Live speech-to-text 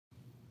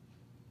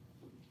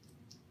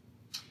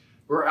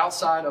We're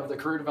outside of the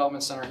Career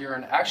Development Center here,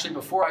 and actually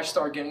before I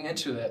start getting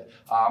into it,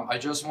 I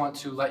just want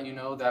to let you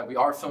know that we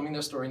are filming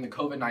this during the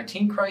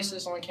COVID-19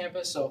 crisis on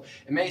campus, so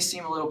it may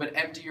seem a little bit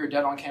empty or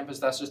dead on campus.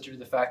 That's just due to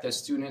the fact that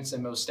students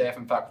and most staff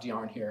and faculty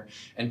aren't here.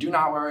 And do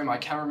not worry, my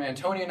cameraman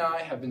Tony and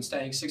I have been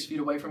staying 6 feet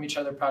away from each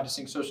other,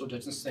 practicing social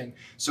distancing,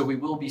 so we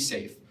will be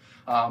safe.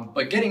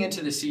 But getting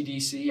into the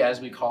CDC,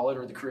 as we call it,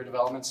 or the Career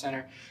Development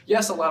Center,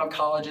 yes, a lot of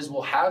colleges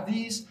will have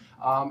these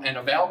and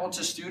available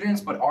to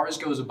students, but ours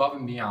goes above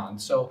and beyond.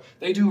 So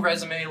they do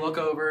resume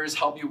lookovers,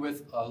 help you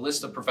with a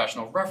list of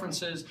professional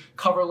references,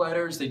 cover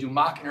letters. They do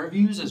mock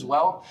interviews as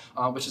well,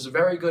 which is a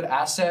very good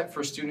asset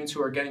for students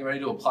who are getting ready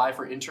to apply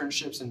for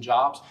internships and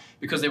jobs,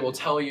 because they will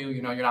tell you,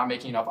 you're not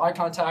making enough eye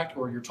contact,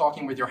 or you're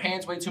talking with your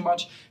hands way too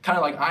much, kind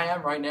of like I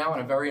am right now in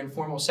a very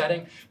informal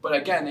setting. But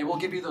again, they will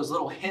give you those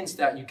little hints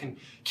that you can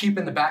keep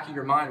in the back of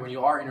your mind when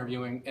you are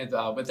interviewing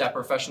with that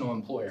professional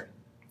employer.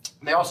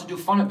 They also do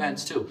fun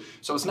events too.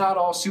 So it's not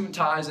all suit and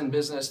ties and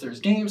business.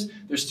 There's games,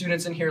 there's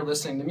students in here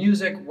listening to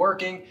music,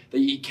 working, they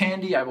eat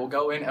candy. I will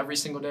go in every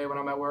single day when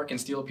I'm at work and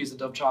steal a piece of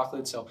Dove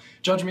chocolate. So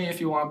judge me if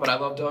you want, but I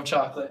love Dove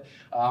chocolate.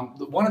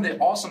 One of the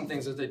awesome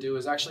things that they do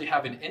is actually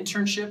have an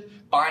internship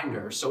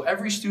binder. So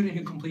every student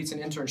who completes an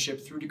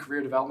internship through the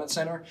Career Development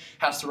Center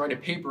has to write a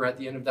paper at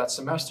the end of that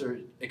semester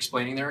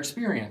explaining their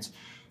experience.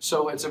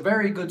 So it's a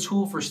very good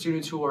tool for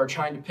students who are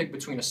trying to pick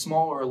between a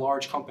small or a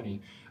large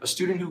company. A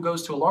student who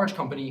goes to a large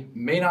company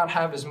may not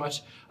have as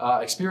much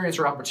experience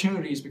or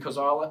opportunities because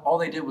all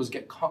they did was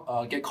get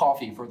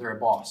coffee for their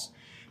boss.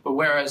 But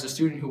whereas a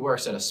student who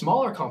works at a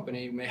smaller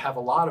company may have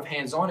a lot of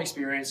hands-on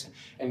experience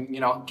and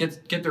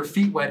get their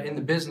feet wet in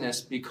the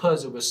business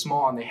because it was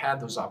small and they had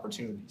those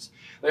opportunities.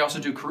 They also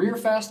do Career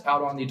Fest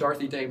out on the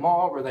Dorothy Day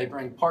Mall, where they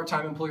bring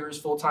part-time employers,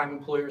 full-time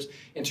employers,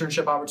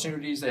 internship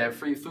opportunities. They have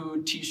free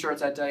food,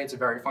 t-shirts that day. It's a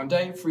very fun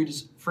day, free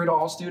to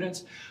all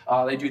students.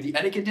 They do the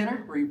etiquette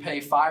dinner, where you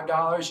pay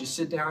 $5, you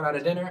sit down at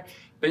a dinner,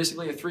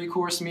 basically a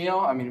 3-course meal.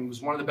 I mean, it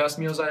was one of the best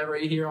meals I ever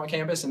ate here on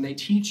campus, and they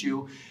teach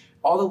you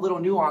all the little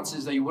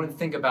nuances that you wouldn't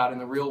think about in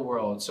the real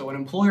world. So an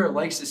employer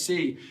likes to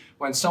see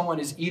when someone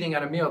is eating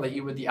at a meal, they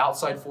eat with the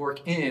outside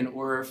fork in,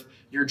 or if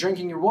you're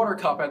drinking your water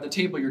cup at the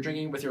table, you're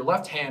drinking with your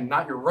left hand,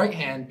 not your right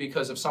hand,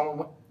 because if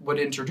someone would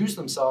introduce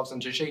themselves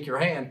and just shake your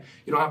hand,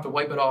 you don't have to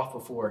wipe it off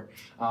before.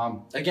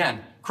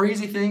 Again,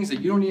 crazy things that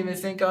you don't even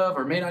think of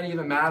or may not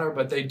even matter,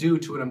 but they do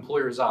to an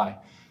employer's eye.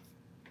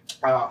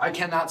 I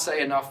cannot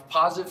say enough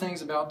positive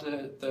things about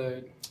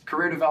the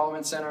Career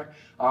Development Center.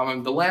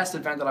 The last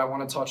event that I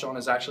want to touch on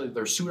is actually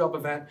their suit up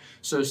event.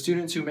 So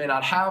students who may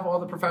not have all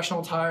the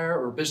professional attire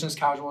or business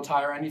casual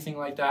attire or anything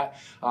like that,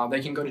 they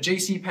can go to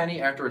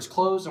JCPenney after it's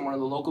closed in one of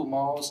the local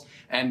malls,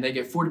 and they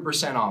get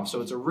 40% off.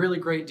 So it's a really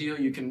great deal.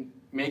 You can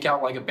make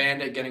out like a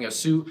bandit getting a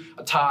suit,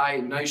 a tie,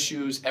 nice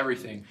shoes,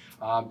 everything.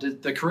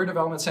 The Career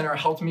Development Center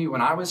helped me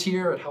when I was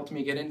here. It helped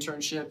me get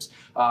internships,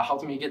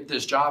 helped me get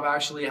this job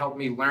actually, helped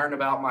me learn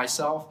about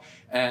myself.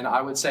 And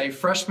I would say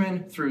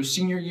freshman through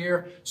senior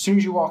year, as soon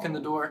as you walk in the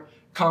door,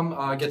 come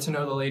get to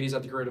know the ladies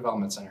at the Career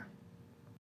Development Center.